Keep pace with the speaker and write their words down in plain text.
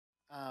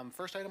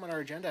First item on our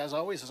agenda, as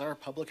always, is our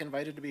public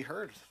invited to be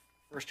heard.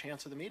 First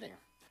chance of the meeting.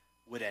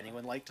 Would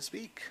anyone like to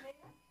speak?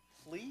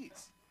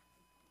 Please.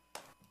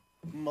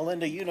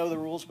 Melinda, you know the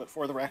rules, but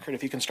for the record,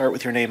 if you can start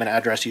with your name and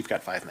address, you've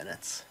got 5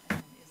 minutes.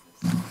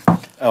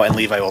 Oh, and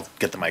Levi will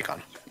get the mic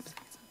on.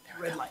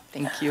 Red light.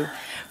 Thank you.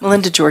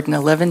 Melinda Jordan,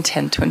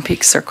 1110 Twin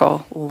Peaks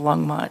Circle,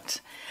 Longmont.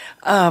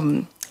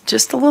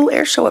 Just a little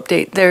air show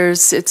update.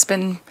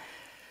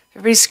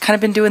 Everybody's kind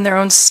of been doing their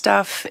own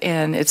stuff,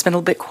 and it's been a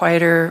little bit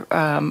quieter.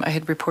 I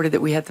had reported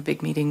that we had the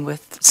big meeting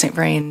with St.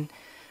 Vrain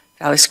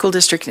Valley School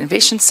District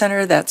Innovation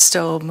Center. That's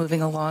still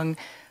moving along.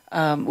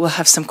 We'll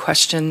have some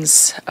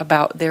questions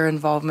about their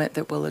involvement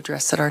that we'll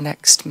address at our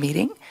next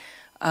meeting,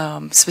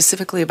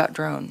 specifically about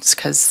drones,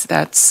 because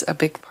that's a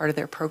big part of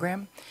their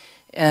program.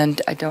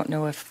 And I don't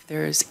know if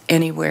there's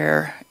any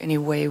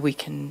way we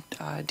can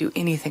do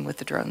anything with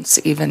the drones,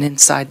 even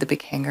inside the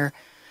big hangar.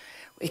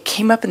 It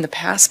came up in the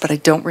past, but I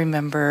don't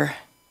remember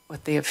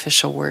what the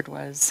official word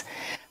was.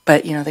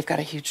 But, you know, they've got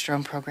a huge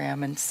drone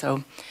program, and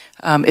so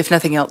if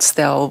nothing else,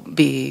 they'll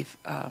be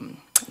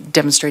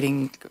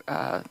demonstrating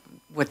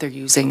what they're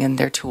using and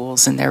their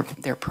tools and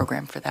their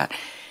program for that.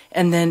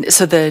 And then,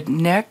 so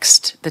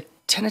the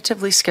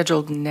tentatively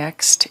scheduled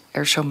next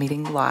airshow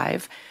meeting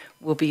live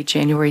will be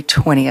January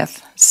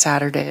 20th,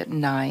 Saturday at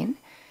 9,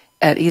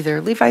 at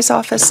either Levi's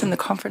office in the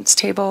conference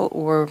table,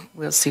 or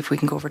we'll see if we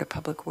can go over to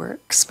Public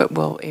Works, but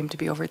we'll aim to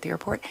be over at the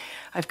airport.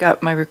 I've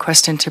got my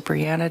request into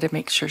Brianna to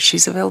make sure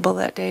she's available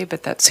that day,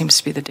 but that seems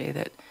to be the day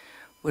that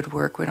would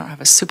work. We don't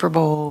have a Super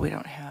Bowl, we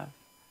don't have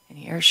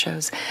any air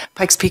shows.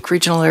 Pikes Peak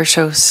Regional Air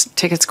Shows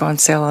tickets go on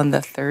sale on the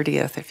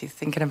 30th. If you're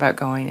thinking about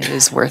going, it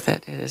is worth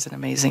it. It is an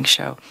amazing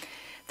show.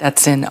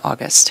 That's in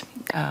August.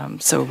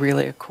 So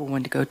really a cool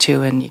one to go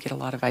to, and you get a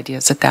lot of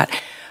ideas at that.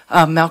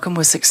 Malcolm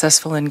was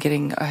successful in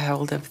getting a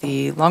hold of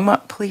the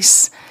Longmont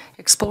Police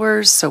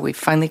Explorers, so we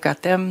finally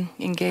got them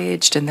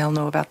engaged, and they'll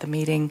know about the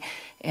meeting.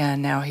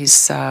 And now he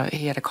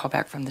had a call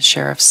back from the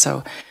sheriff,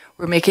 so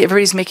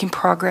everybody's making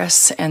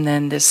progress. And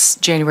then this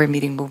January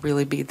meeting will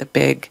really be the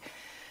big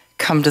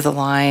come to the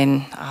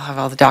line. I'll have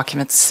all the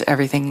documents,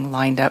 everything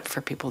lined up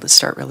for people to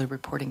start really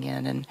reporting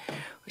in, and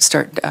we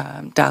start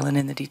dialing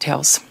in the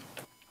details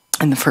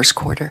in the first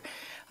quarter.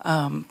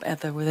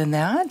 Other than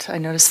that, I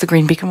noticed the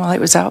green beacon while it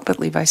was out, but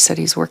Levi said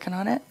he's working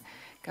on it.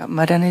 Got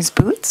mud on his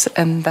boots,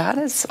 and that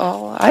is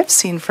all I've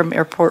seen from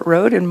Airport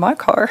Road in my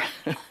car.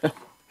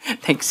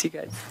 Thanks, you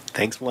guys.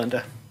 Thanks,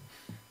 Melinda.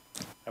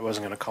 I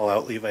wasn't going to call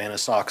out Levi in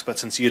his socks, but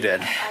since you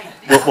did,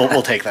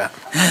 we'll take that.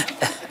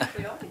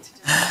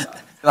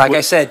 Like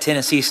I said,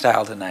 Tennessee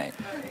style tonight.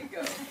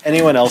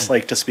 Anyone else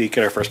like to speak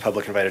at our first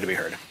public invited to be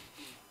heard?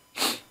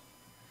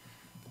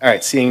 All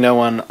right, seeing no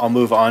one, I'll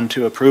move on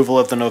to approval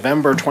of the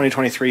November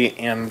 2023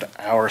 and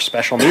our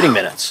special meeting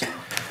minutes.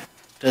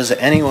 Does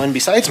anyone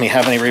besides me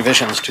have any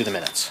revisions to the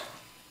minutes?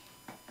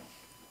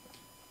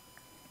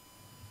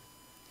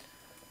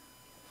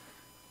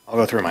 I'll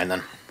go through mine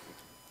then.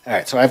 All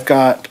right, so I've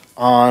got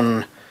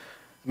on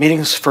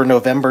meetings for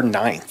November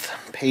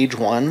 9th, page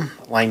 1,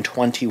 line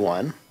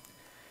 21.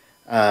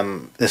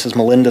 This is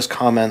Melinda's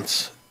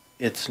comments.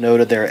 It's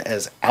noted there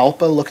as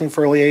ALPA looking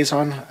for a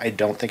liaison. I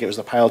don't think it was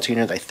the pilots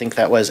union. I think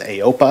that was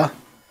AOPA,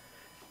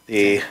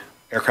 the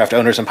Aircraft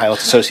Owners and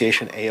Pilots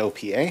Association,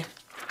 AOPA.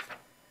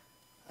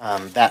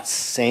 That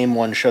same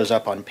one shows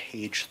up on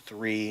page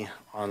 3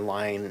 on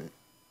line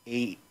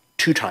 8,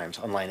 2 times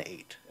on line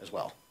 8 as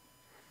well,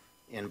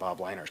 in Bob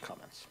Liner's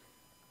comments.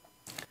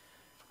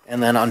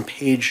 And then on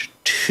page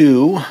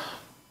 2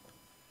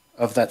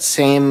 of that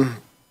same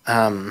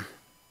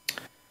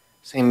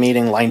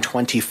meeting, line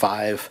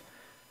 25,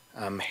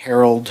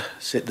 Harold,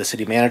 the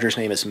city manager's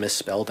name is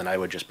misspelled, and I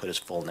would just put his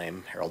full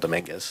name, Harold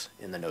Dominguez,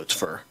 in the notes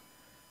for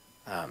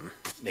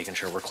making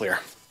sure we're clear.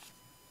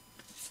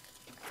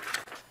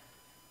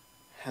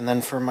 And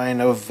then for my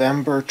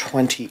November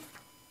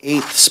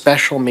 28th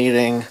special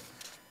meeting,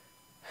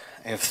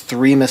 I have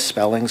 3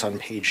 misspellings on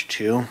page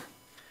 2.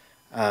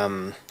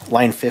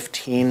 Line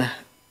 15,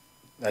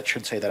 that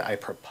should say that I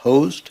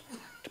proposed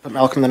to put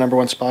Malcolm in the number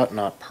 1 spot,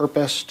 not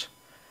purposed.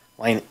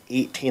 Line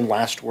 18,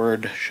 last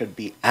word should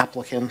be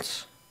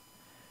applicants.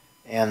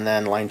 And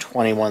then line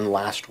 21,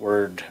 last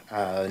word,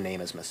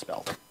 name is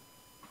misspelled.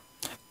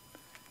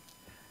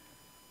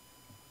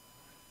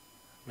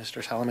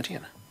 Mr.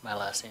 Salamatian. My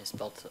last name is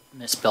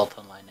misspelled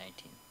on line 19.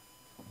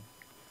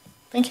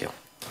 Thank you.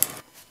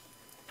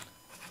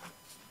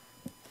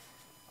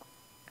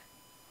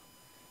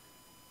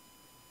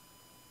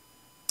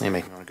 You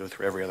make me want to go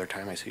through every other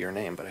time I see your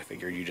name, but I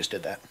figured you just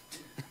did that.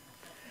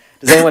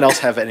 Does anyone else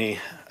have any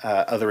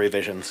other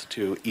revisions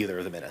to either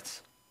of the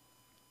minutes?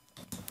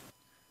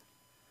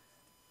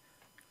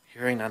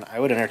 Hearing none,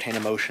 I would entertain a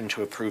motion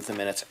to approve the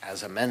minutes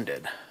as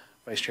amended.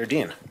 Vice Chair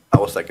Dean. I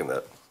will second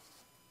that.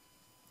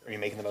 Are you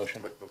making the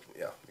motion?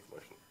 Yeah, make the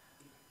motion.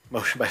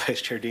 Motion by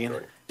Vice Chair Dean.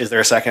 Sorry. Is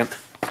there a second?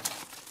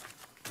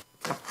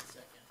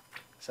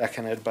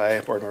 Seconded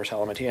by Board Member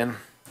Salamatian.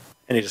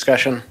 Any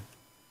discussion?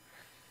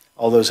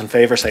 All those in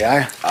favor say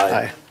aye.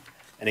 Aye.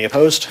 Any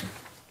opposed?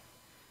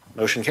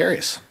 Motion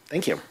carries.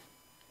 Thank you.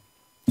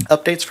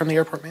 Updates from the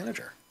airport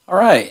manager. All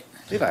right.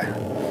 Levi.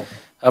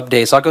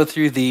 Updates. I'll go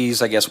through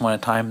these, I guess, one at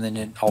a time, and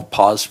then I'll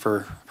pause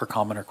for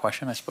comment or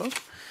question, I suppose.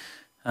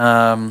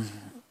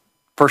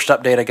 First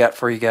update I got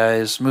for you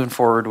guys, moving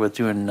forward with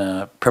doing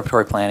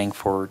preparatory planning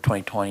for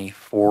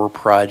 2024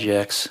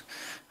 projects.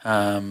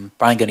 Probably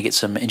going to get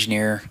some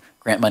engineer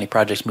grant money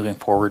projects moving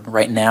forward.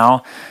 Right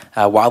now,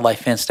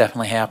 wildlife fence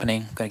definitely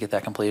happening. Going to get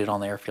that completed on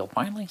the airfield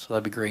finally, so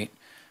that'd be great.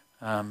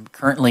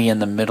 Currently in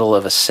the middle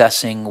of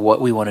assessing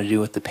what we want to do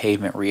with the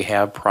pavement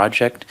rehab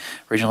project.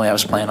 Originally, I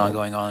was planning on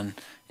going on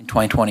in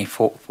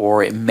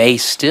 2024. It may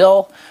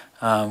still.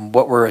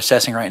 What we're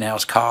assessing right now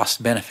is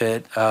cost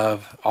benefit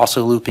of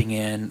also looping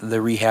in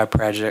the rehab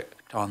project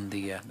on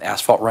the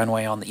asphalt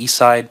runway on the east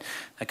side,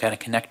 that kind of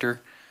connector.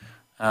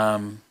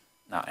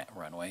 Not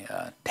runway,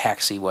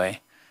 taxiway,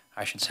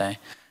 I should say.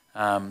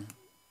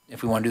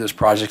 If we want to do those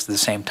projects at the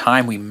same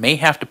time, we may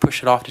have to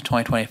push it off to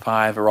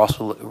 2025,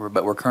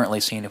 but we're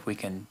currently seeing if we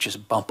can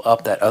just bump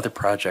up that other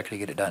project to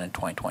get it done in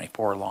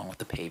 2024 along with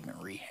the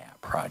pavement rehab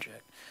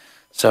project.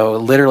 So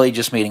literally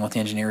just meeting with the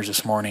engineers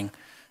this morning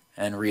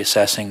and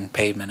reassessing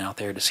pavement out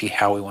there to see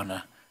how we want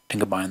to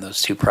combine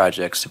those two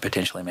projects to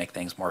potentially make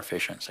things more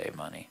efficient, save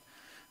money.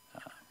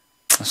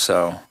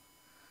 So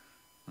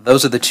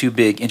those are the two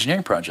big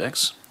engineering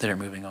projects that are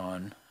moving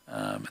on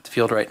at the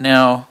field right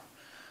now.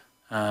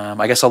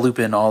 I guess I'll loop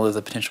in all of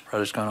the potential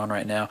projects going on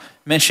right now.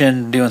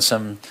 Mentioned doing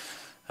some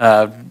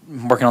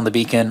working on the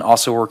beacon,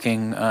 also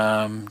working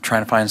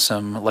trying to find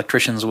some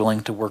electricians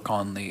willing to work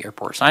on the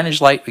airport signage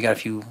light. We got a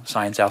few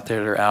signs out there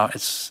that are out.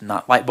 It's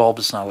not light bulbs,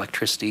 it's not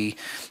electricity.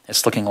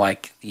 It's looking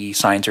like the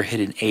signs are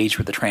hitting age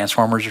where the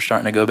transformers are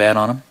starting to go bad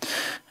on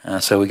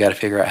them. So we got to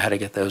figure out how to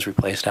get those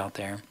replaced out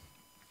there.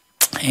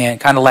 And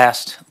kind of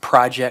last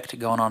project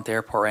going on at the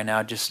airport right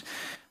now, just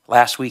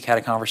last week had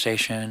a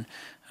conversation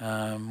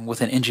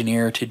with an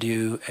engineer to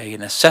do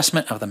an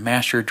assessment of the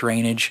master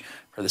drainage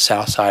for the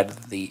south side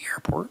of the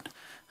airport.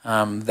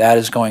 That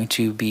is going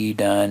to be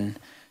done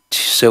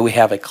so we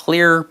have a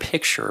clear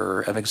picture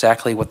of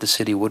exactly what the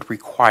city would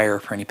require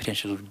for any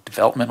potential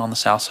development on the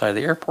south side of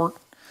the airport.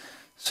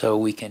 So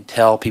we can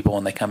tell people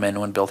when they come in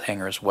and build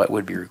hangars what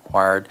would be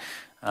required.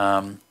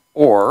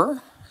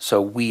 Or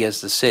so we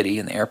as the city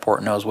and the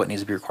airport knows what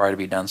needs to be required to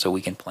be done so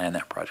we can plan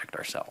that project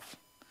ourselves.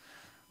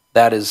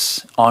 That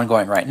is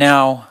ongoing right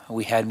now.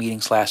 We had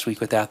meetings last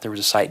week with that. There was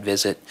a site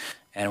visit,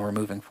 and we're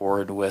moving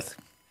forward with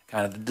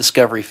kind of the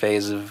discovery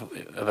phase of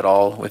it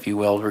all, if you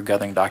will. We're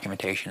gathering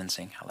documentation and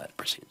seeing how that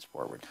proceeds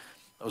forward.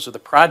 Those are the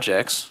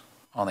projects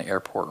on the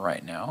airport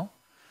right now.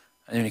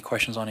 Are there any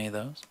questions on any of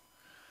those?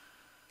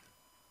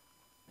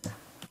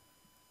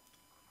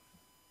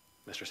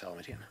 Mr.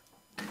 Salamatian.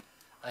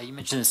 You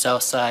mentioned the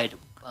south side.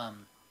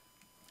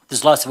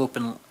 There's lots of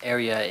open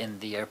area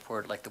in the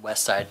airport, like the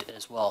west side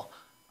as well.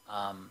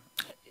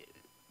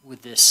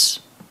 With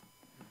this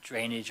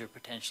drainage or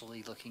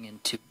potentially looking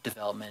into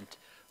development,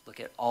 look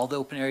at all the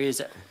open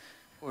areas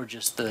or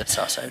just the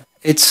south side?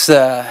 It's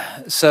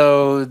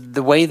so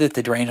the way that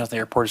the drainage on the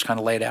airport is kind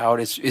of laid out,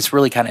 it's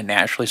really kind of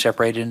naturally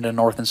separated into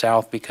north and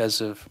south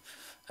because of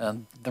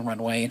the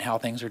runway and how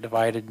things are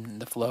divided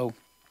and the flow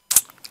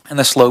and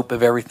the slope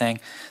of everything.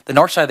 The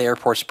north side of the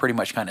airport is pretty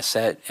much kind of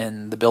set,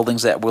 and the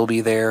buildings that will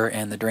be there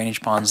and the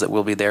drainage ponds that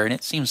will be there, and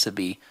it seems to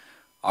be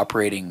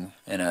operating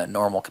in a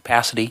normal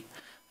capacity.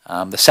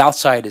 The south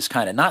side is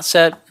kind of not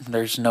set.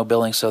 There's no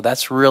building, so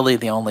that's really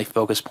the only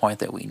focus point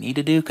that we need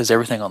to do because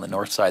everything on the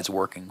north side is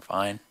working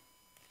fine.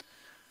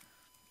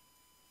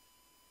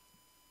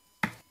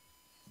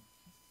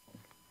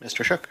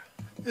 Mr. Shook.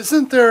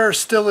 Isn't there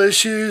still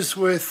issues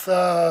with,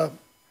 is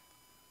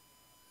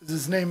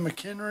his name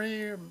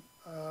McHenry?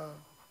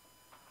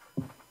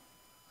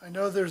 I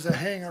know there's a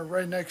hangar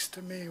right next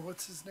to me.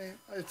 What's his name?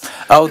 It's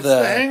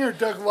the hangar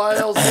Doug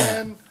Lyle's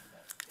in.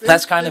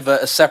 That's kind of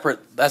a separate.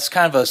 That's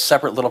kind of a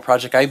separate little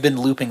project. I've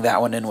been looping that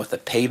one in with the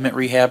pavement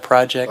rehab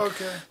project.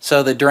 Okay.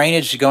 So the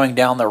drainage going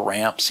down the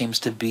ramp seems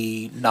to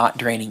be not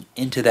draining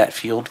into that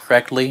field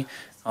correctly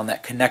on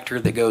that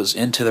connector that goes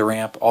into the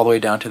ramp all the way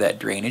down to that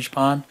drainage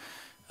pond.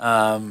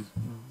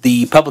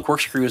 The public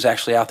works crew was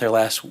actually out there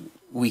last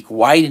week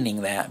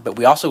widening that, but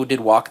we also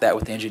did walk that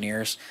with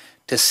engineers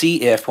to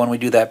see if when we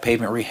do that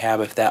pavement rehab,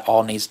 if that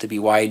all needs to be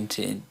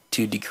widened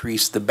to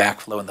decrease the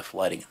backflow and the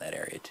flooding in that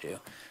area too.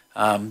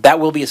 That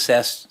will be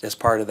assessed as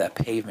part of that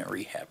pavement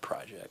rehab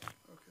project.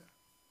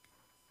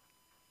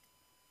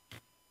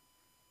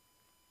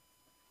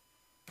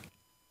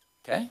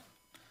 Okay.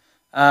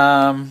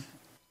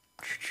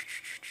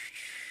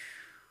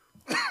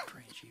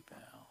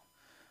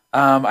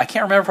 I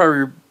can't remember if I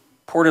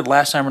reported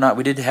last time or not.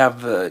 We did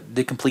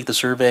complete the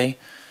survey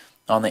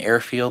on the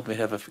airfield. We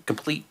have a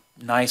complete,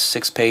 nice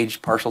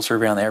 6-page partial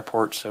survey on the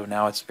airport. So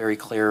now it's very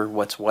clear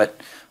what's what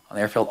on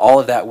the airfield. All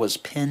of that was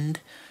pinned,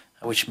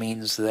 which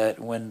means that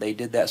when they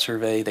did that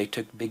survey, they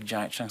took big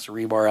giant chunks of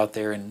rebar out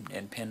there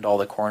and pinned all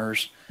the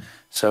corners.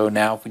 So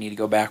now if we need to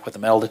go back with a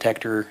metal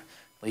detector,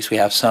 at least we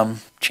have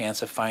some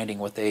chance of finding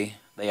what they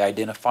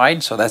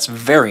identified. So that's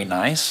very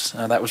nice.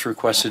 That was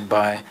requested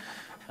by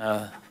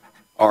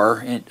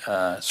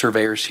are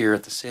surveyors here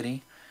at the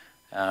city.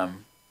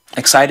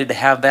 Excited to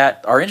have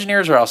that. Our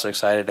engineers are also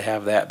excited to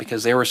have that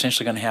because they were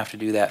essentially going to have to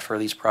do that for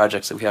these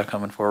projects that we have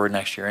coming forward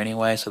next year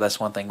anyway. So that's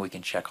one thing we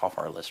can check off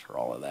our list for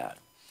all of that.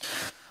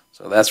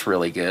 So that's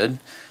really good.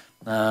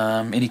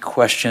 Any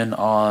question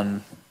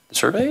on the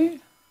survey?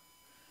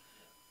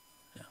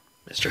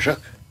 Mr.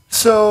 Shook.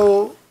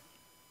 So,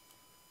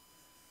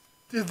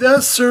 did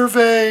that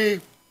survey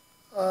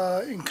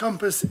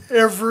encompass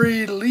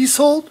every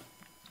leasehold?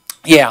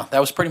 Yeah, that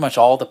was pretty much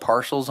all the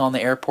parcels on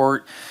the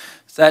airport.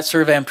 So that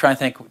survey, I'm trying to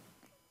think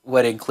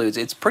what it includes.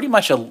 It's pretty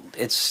much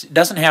it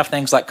doesn't have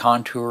things like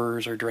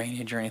contours or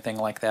drainage or anything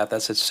like that.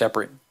 That's its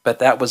separate. But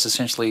that was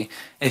essentially,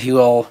 if you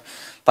will,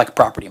 like a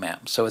property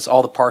map. So it's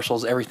all the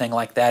parcels, everything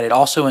like that. It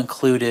also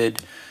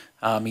included,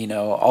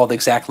 all the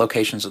exact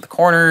locations of the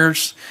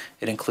corners.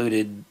 It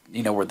included,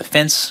 where the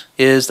fence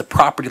is, the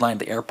property line of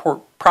the airport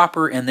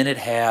proper, and then it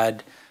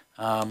had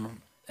an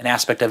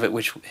aspect of it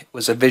which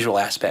was a visual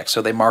aspect.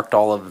 So they marked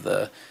all of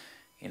the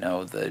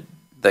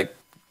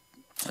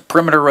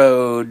perimeter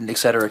road, et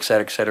cetera, et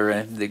cetera, et cetera,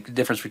 and the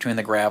difference between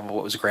the gravel,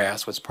 what was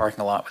grass, what's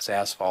parking lot, what's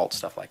asphalt,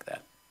 stuff like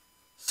that.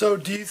 So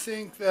do you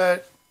think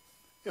that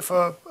if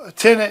a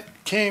tenant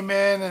came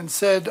in and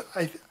said,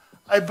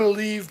 I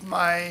believe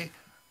my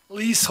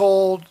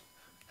leasehold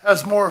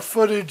has more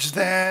footage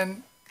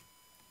than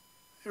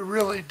it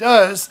really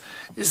does,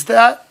 is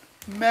that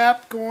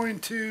map going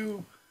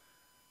to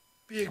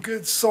be a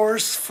good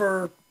source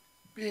for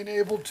being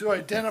able to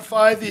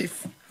identify the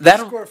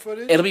square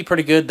footage? It'll be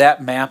pretty good.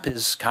 That map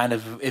is kind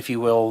of, if you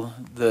will,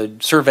 the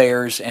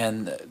surveyors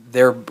and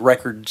their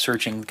record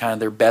searching, kind of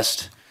their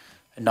best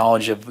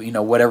knowledge of,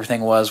 what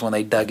everything was when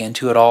they dug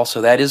into it all.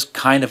 So that is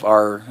kind of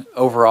our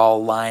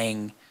overall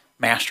lying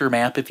master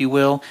map, if you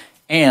will.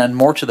 And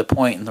more to the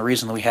point, and the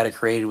reason that we had it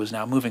created was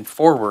now moving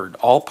forward,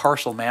 all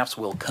parcel maps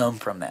will come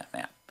from that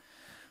map.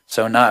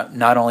 So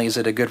not only is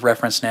it a good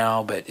reference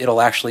now, but it'll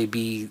actually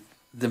be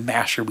the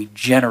master we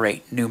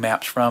generate new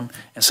maps from.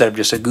 Instead of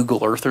just a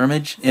Google Earth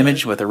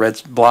image with a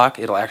red block,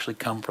 it'll actually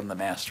come from the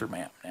master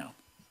map now.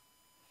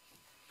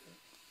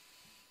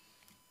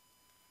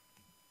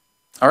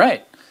 All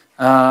right.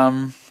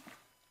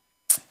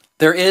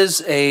 There is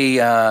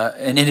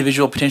an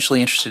individual potentially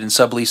interested in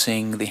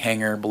subleasing the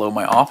hangar below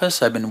my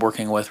office I've been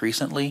working with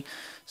recently.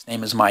 His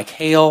name is Mike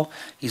Hale.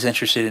 He's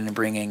interested in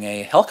bringing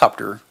a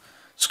helicopter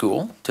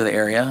school to the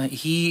area.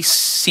 He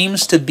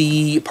seems to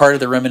be part of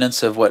the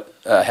remnants of what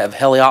have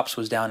Heliops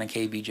was down in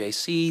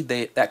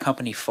KBJC. That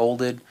company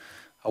folded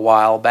a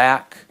while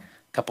back,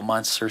 a couple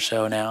months or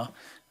so now.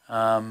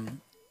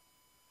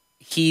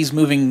 He's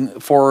moving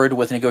forward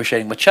with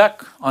negotiating with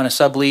Chuck on a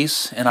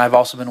sublease, and I've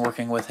also been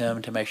working with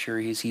him to make sure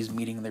he's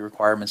meeting the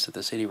requirements that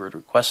the city would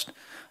request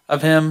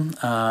of him.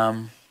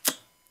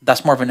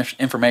 That's more of an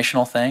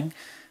informational thing.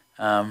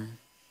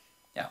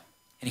 Yeah.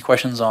 Any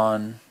questions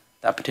on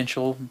that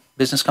potential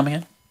business coming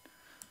in?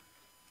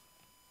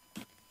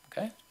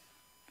 Okay.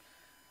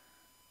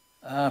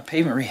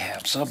 Pavement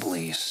rehab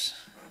sublease.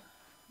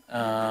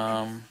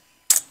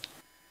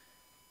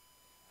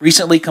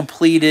 Recently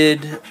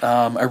completed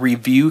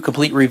a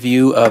complete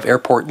review of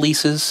airport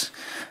leases.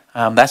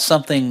 That's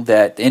something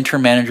that the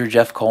interim manager,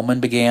 Jeff Coleman,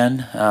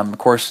 began. Of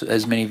course,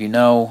 as many of you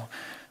know,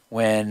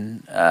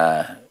 when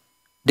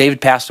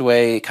David passed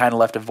away, it kind of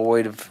left a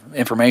void of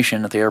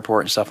information at the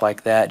airport and stuff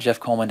like that.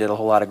 Jeff Coleman did a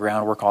whole lot of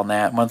groundwork on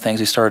that. One of the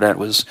things he started at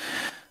was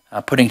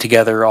putting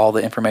together all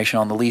the information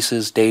on the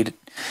leases,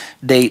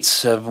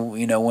 dates of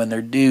when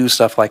they're due,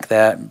 stuff like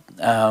that.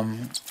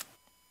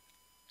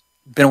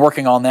 Been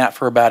working on that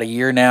for about a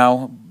year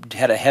now.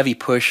 Had a heavy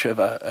push of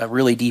a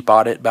really deep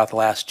audit about the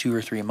last 2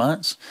 or 3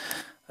 months.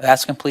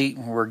 That's complete.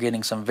 We're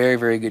getting some very,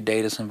 very good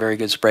data, some very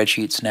good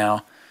spreadsheets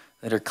now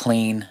that are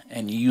clean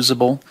and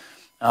usable.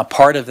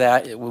 Part of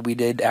that, we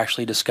did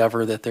actually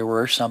discover that there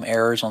were some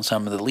errors on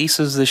some of the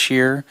leases this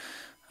year,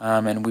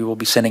 and we will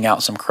be sending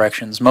out some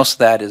corrections. Most of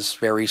that is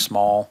very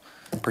small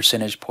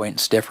percentage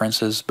points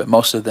differences, but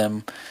most of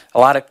them,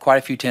 quite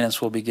a few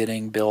tenants will be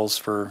getting bills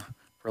for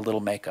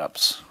little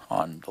makeups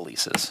on the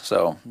leases.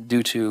 So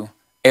due to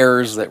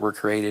errors that were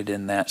created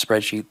in that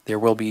spreadsheet, there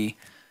will be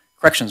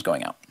corrections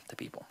going out to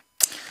people.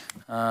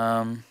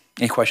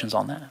 Any questions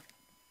on that?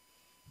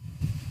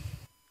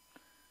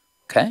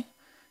 Okay.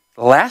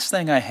 The last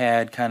thing I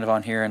had kind of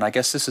on here, and I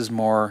guess this is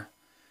will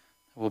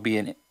be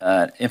an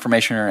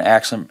information or an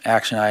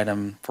action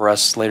item for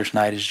us later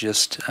tonight, is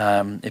just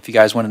if you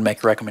guys wanted to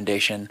make a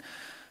recommendation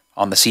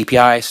on the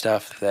CPI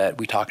stuff that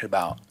we talked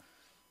about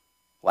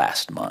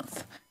last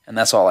month. And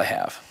that's all I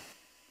have.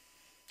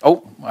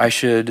 Oh, I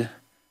should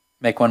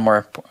make one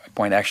more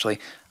point, actually.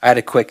 I had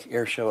a quick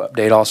air show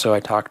update also. I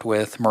talked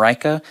with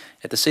Marika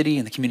at the city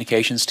and the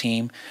communications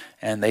team,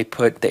 and they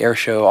put the air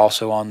show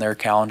also on their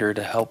calendar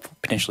to help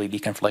potentially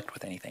deconflict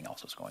with anything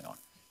else that's going on.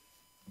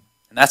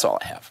 And that's all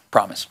I have.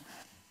 Promise.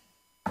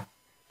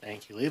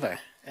 Thank you, Levi.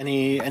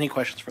 Any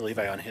questions for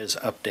Levi on his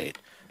update?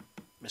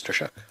 Mr.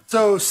 Shook.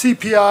 So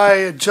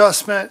CPI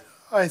adjustment,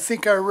 I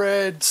think I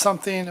read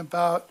something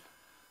about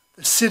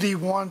the city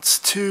wants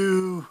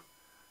to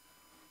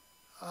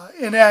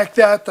enact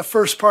that the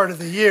first part of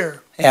the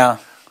year. Yeah.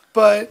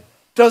 But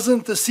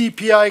doesn't the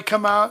CPI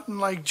come out in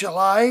like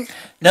July?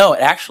 No,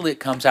 it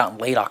comes out in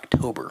late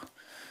October,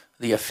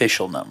 the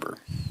official number.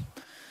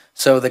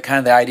 So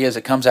the idea is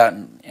it comes out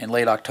in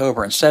late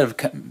October. Instead of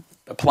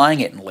applying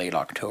it in late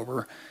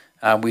October,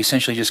 we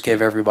essentially just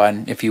give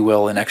everybody, if you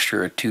will, an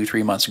extra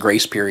 2-3 months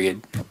grace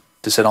period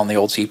to sit on the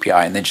old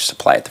CPI and then just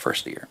apply it the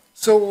first of the year.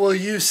 So will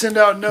you send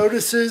out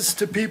notices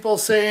to people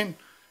saying,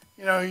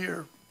 you know,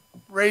 your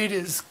rate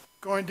is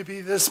going to be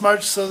this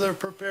much so they're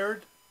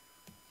prepared?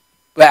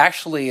 But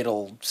actually,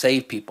 it'll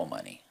save people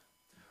money.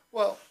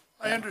 Well,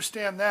 I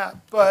understand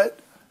that, but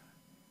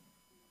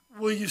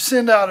will you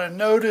send out a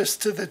notice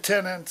to the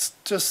tenants?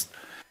 Just,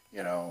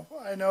 you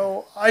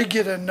know I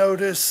get a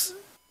notice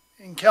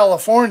in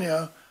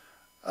California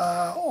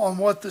on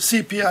what the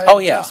CPI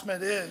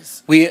adjustment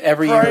is. We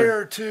every year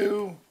prior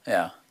to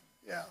yeah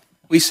yeah.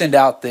 we send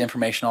out the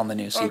information on the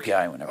new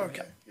CPI whenever.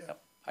 Okay. Yeah.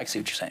 Yep. I see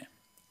what you're saying.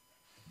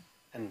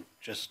 And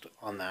just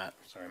on that,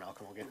 sorry,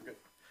 Malcolm, we'll get good.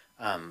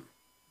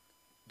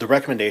 The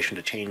recommendation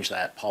to change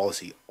that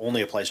policy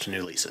only applies to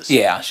new leases.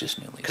 Yeah, it's just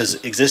new leases. Because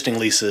existing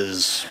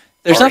leases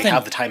There's already nothing-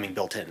 have the timing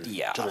built in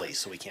Yeah. to the lease,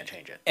 so we can't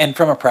change it. And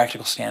from a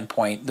practical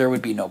standpoint, there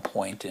would be no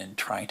point in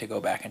trying to go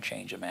back and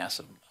change a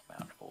massive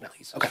amount of old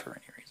leases Okay. for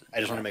any reason. I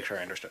just want to make sure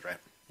I understood right.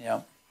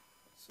 Yeah.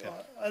 So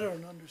I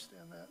don't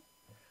understand that.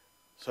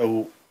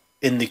 So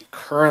in the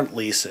current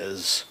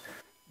leases,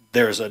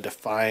 there's a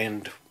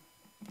defined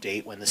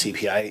date when the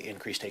CPI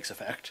increase takes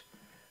effect.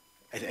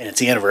 And it's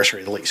the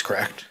anniversary of the lease,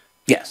 correct?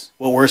 Yes.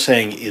 What we're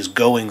saying is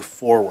going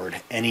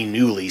forward, any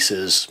new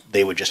leases,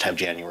 they would just have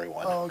January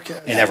 1 Oh,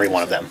 okay. in every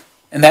one of them.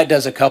 And that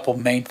does a couple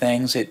main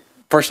things. It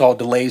first of all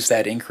delays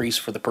that increase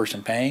for the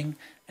person paying,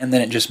 and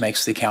then it just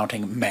makes the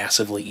accounting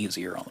massively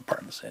easier on the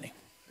part of the city.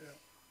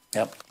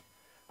 Yep.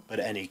 But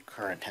any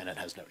current tenant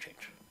has no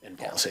change in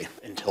policy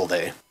until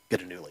they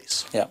get a new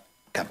lease. Yep.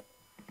 Okay.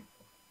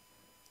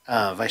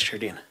 Vice Chair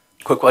Dean.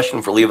 Quick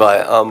question for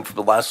Levi. For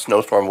the last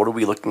snowstorm, what are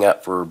we looking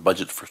at for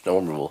budgets for snow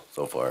removal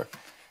so far?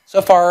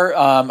 So far,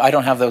 I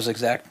don't have those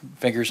exact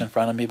figures in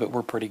front of me, but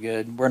we're pretty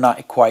good. We're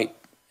not quite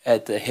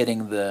at the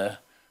hitting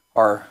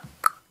our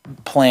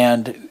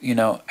planned,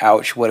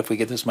 ouch, what if we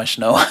get this much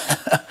snow?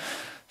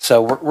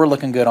 So we're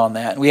looking good on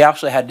that. We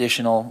actually had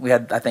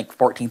I think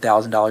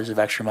 $14,000 of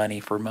extra money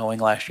for mowing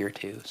last year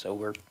too. So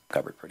we're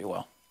covered pretty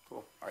well.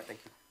 Cool. All right, thank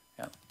you.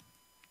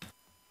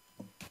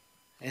 Yeah.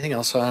 Anything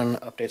else on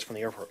updates from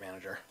the airport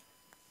manager?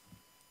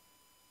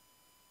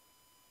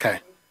 Okay.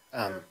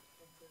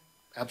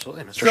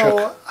 Absolutely, Mr. Shook.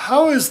 So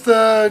how is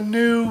the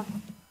new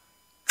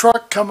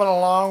truck coming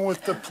along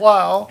with the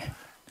plow?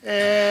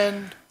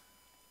 And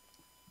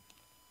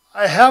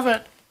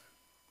I'm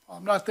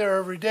not there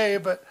every day,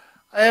 but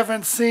I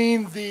haven't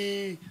seen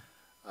the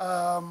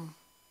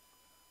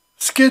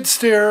skid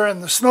steer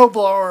and the snow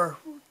blower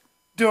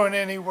doing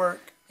any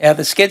work. Yeah,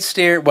 the skid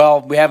steer, well,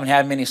 we haven't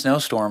had many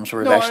snowstorms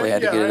where we've No, actually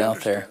had to yeah, get it I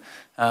out there.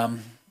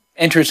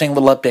 Interesting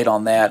little update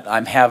on that.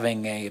 I'm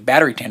having a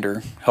battery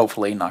tender,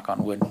 hopefully, knock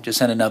on wood. Just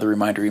sent another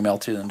reminder email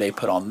to them. They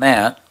put on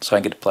that so I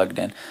can get it plugged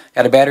in.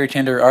 Got a battery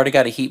tender, already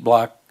got a heat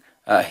block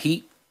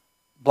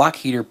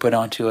heater put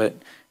onto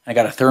it. I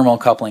got a thermal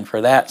coupling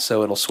for that,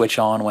 so it'll switch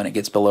on when it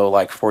gets below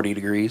like 40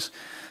 degrees.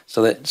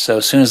 So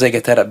as soon as they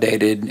get that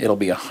updated, it'll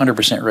be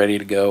 100% ready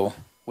to go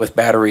with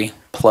battery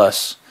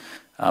plus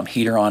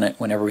heater on it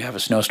whenever we have a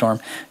snowstorm.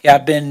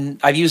 Yeah,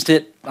 I've used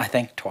it I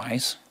think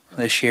twice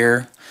this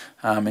year,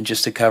 and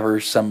just to cover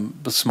some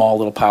small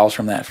little piles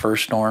from that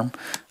first storm.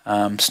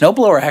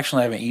 Snowblower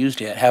actually I haven't used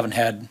yet. Haven't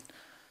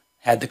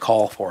had the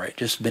call for it.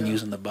 Just been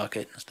using the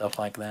bucket and stuff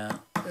like that.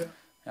 Yeah.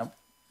 Yep.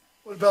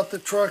 What about the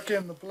truck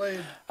and the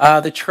blade?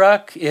 The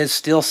truck is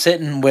still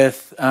sitting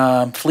with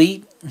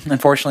Fleet.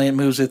 Unfortunately, it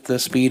moves at the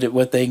speed at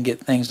what they can get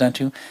things done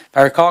to. If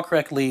I recall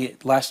correctly,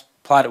 last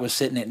plot it was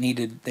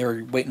sitting, they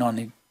were waiting on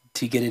it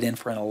to get it in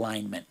for an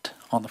alignment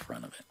on the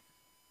front of it.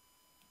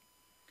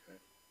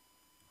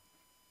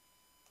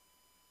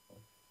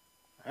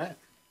 All right.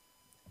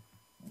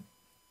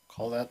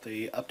 Call that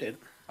the update.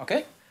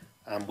 Okay.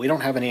 We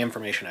don't have any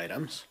information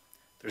items.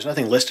 There's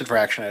nothing listed for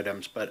action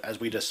items, but as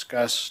we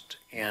discussed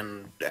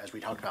and as we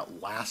talked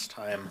about last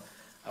time,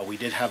 we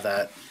did have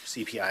that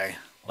CPI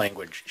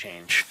language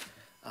change.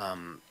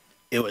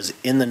 It was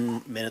in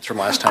the minutes from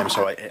last time,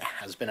 so it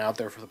has been out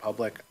there for the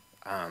public.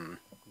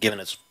 Given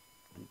it's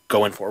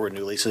going forward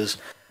new leases,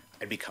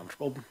 I'd be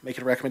comfortable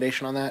making a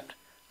recommendation on that,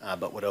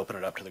 but would open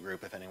it up to the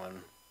group if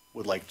anyone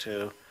would like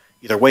to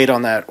either wait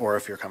on that or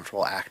if you're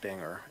comfortable acting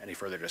or any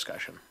further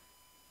discussion.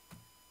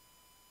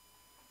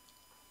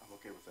 I'm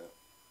okay with that.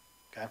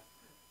 Okay.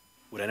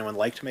 Would anyone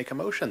like to make a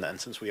motion then,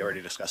 since we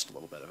already discussed a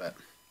little bit of it?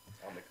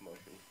 I'll make a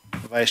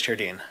motion. Vice Chair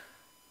Dean.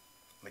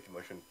 Make a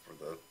motion for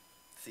the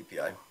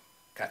CPI.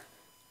 Okay.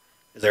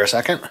 Is there a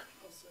second?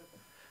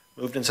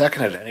 Moved and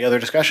seconded. Any other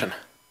discussion?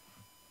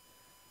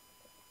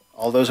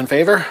 All those in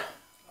favor?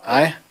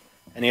 Aye.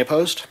 Any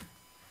opposed?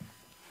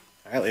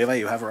 All right, Levi,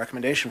 you have a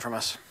recommendation from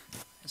us.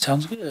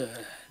 Sounds good.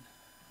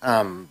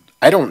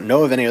 I don't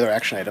know of any other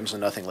action items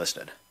and nothing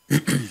listed.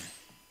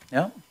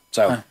 Yeah.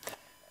 So,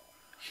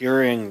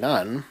 hearing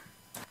none,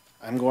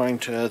 I'm going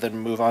to then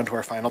move on to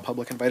our final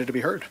public invited to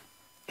be heard.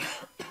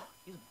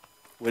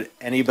 Would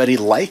anybody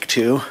like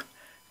to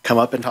come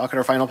up and talk at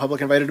our final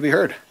public invited to be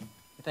heard?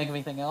 You think of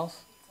anything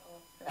else?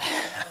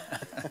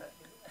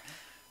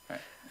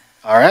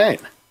 All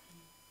right.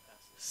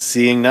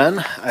 Seeing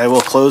none, I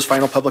will close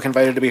final public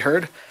invited to be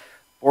heard.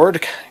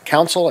 Board,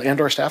 council,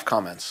 and/or staff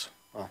comments.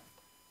 Well,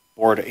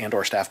 board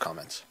and/or staff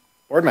comments.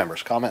 Board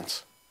members,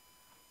 comments.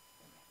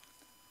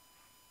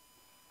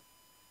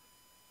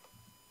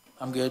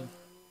 I'm good.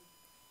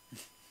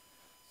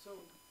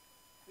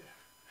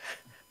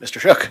 Mr.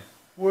 Shook.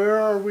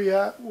 Where are we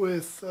at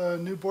with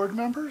new board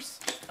members?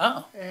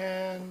 Oh.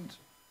 And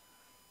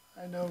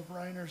I know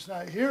Reiner's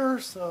not here,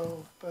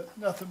 so, but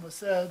nothing was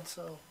said,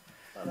 so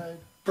thought I'd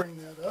bring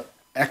that up.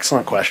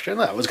 Excellent question.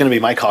 That was going to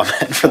be my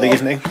comment for the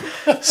evening.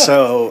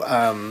 So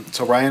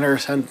Reiner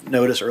sent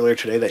notice earlier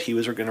today that he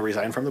was going to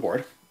resign from the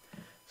board.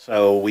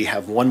 So we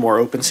have one more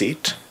open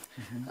seat.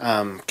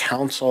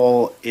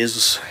 Council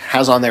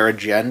has on their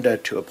agenda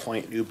to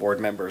appoint new board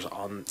members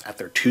at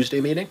their Tuesday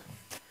meeting.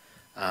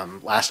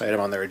 Last item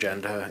on their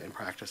agenda, in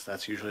practice,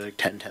 that's usually like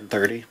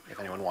 10:30, if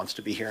anyone wants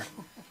to be here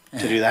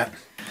to do that.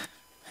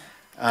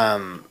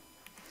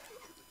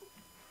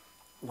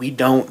 We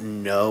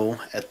don't know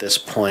at this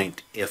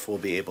point if we'll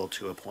be able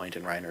to appoint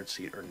in Reiner's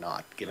seat or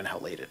not, given how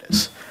late it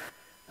is.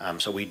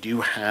 So we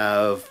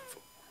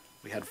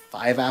had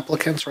 5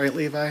 applicants, right,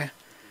 Levi?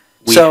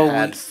 We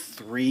had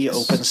 3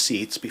 open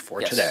seats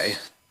before today.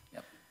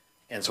 Yep.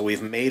 And so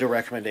we've made a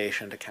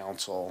recommendation to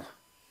council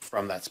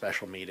from that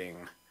special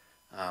meeting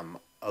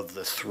of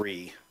the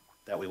 3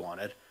 that we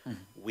wanted.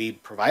 We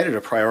provided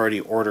a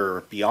priority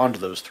order beyond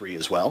those 3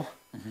 as well.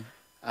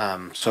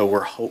 So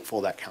we're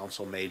hopeful that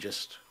council may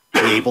just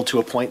be able to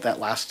appoint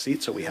that last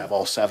seat, so we have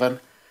all 7.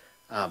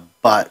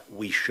 But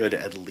we should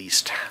at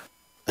least,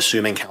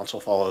 assuming council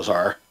follows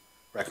our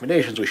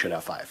recommendations, we should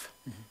have 5.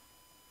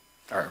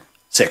 Or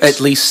 6.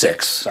 At least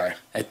 6. Sorry.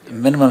 At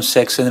minimum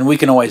 6, and then we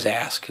can always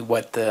ask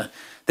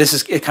this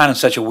is kind of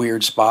such a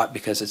weird spot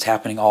because it's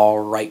happening all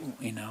right,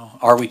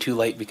 are we too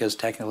late because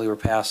technically we're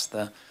past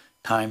the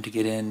time to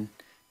get in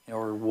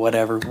or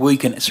whatever? We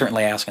can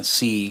certainly ask and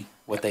see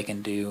what they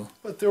can do.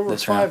 But there were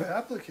this 5 round.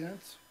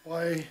 applicants.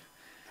 Why?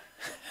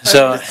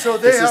 So So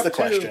they This is have the to-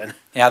 question.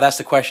 yeah, that's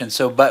the question.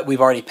 So, but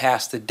we've already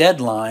passed the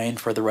deadline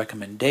for the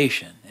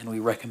recommendation, and we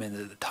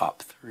recommended the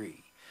top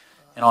 3.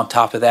 And on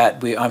top of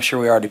that, I'm sure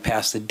we already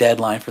passed the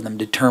deadline for them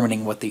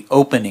determining what the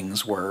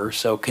openings were.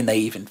 So can they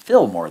even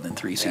fill more than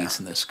 3 seats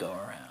in this go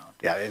around?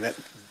 Yeah, I mean,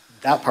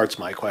 that part's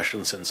my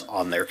question, since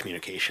on their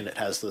communication it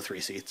has the 3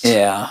 seats.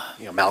 Yeah.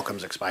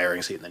 Malcolm's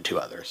expiring seat and then 2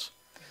 others.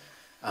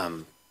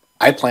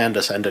 I plan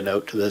to send a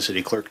note to the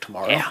city clerk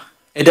tomorrow. Yeah.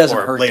 It doesn't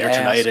or hurt later to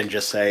tonight ask. and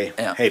just say,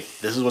 Yeah. hey,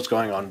 this is what's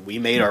going on. We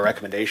made our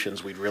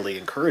recommendations. We'd really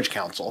encourage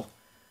council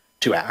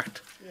to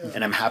act. Yeah.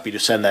 And I'm happy to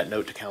send that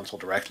note to council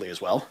directly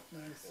as well.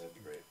 Nice.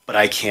 But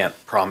I can't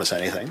promise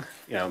anything.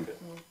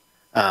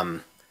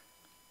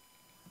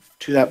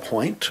 To that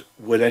point,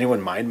 would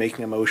anyone mind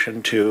making a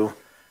motion to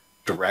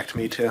direct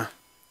me to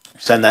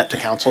send that to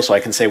council so I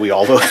can say we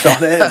all voted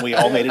on it and we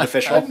all made it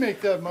official? I'd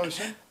make that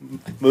motion.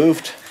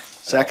 Moved,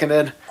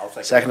 seconded,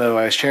 seconded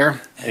by vice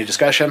chair. Any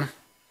discussion?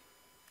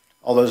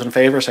 All those in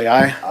favor say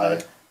aye.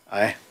 Aye.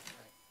 Aye.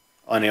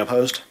 Any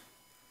opposed?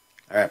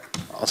 All right,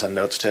 I'll send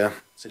notes to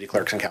city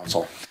clerks and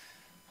council.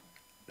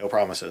 No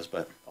promises,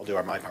 but I'll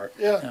do my part.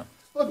 Yeah.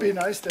 Well, it'd be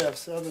nice to have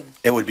 7.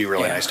 It would be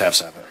really Yeah. nice to have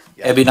 7.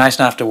 Yeah. It'd be nice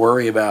not to have to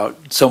worry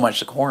about so much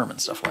decorum and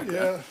stuff like that.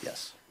 Yeah.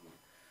 Yes.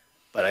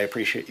 But I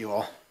appreciate you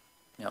all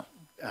Yeah.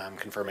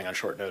 confirming on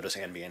short notice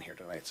and being here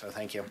tonight, so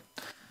thank you.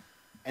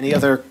 Any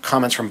other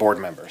comments from board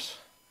members?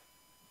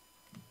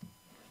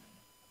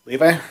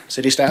 Levi,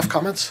 city staff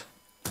comments?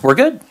 We're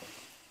good.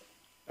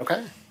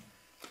 Okay.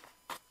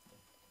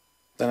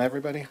 Then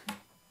everybody,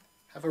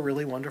 have a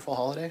really wonderful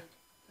holiday.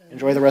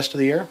 Enjoy the rest of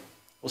the year.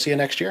 We'll see you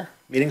next year.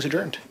 Meeting's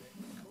adjourned.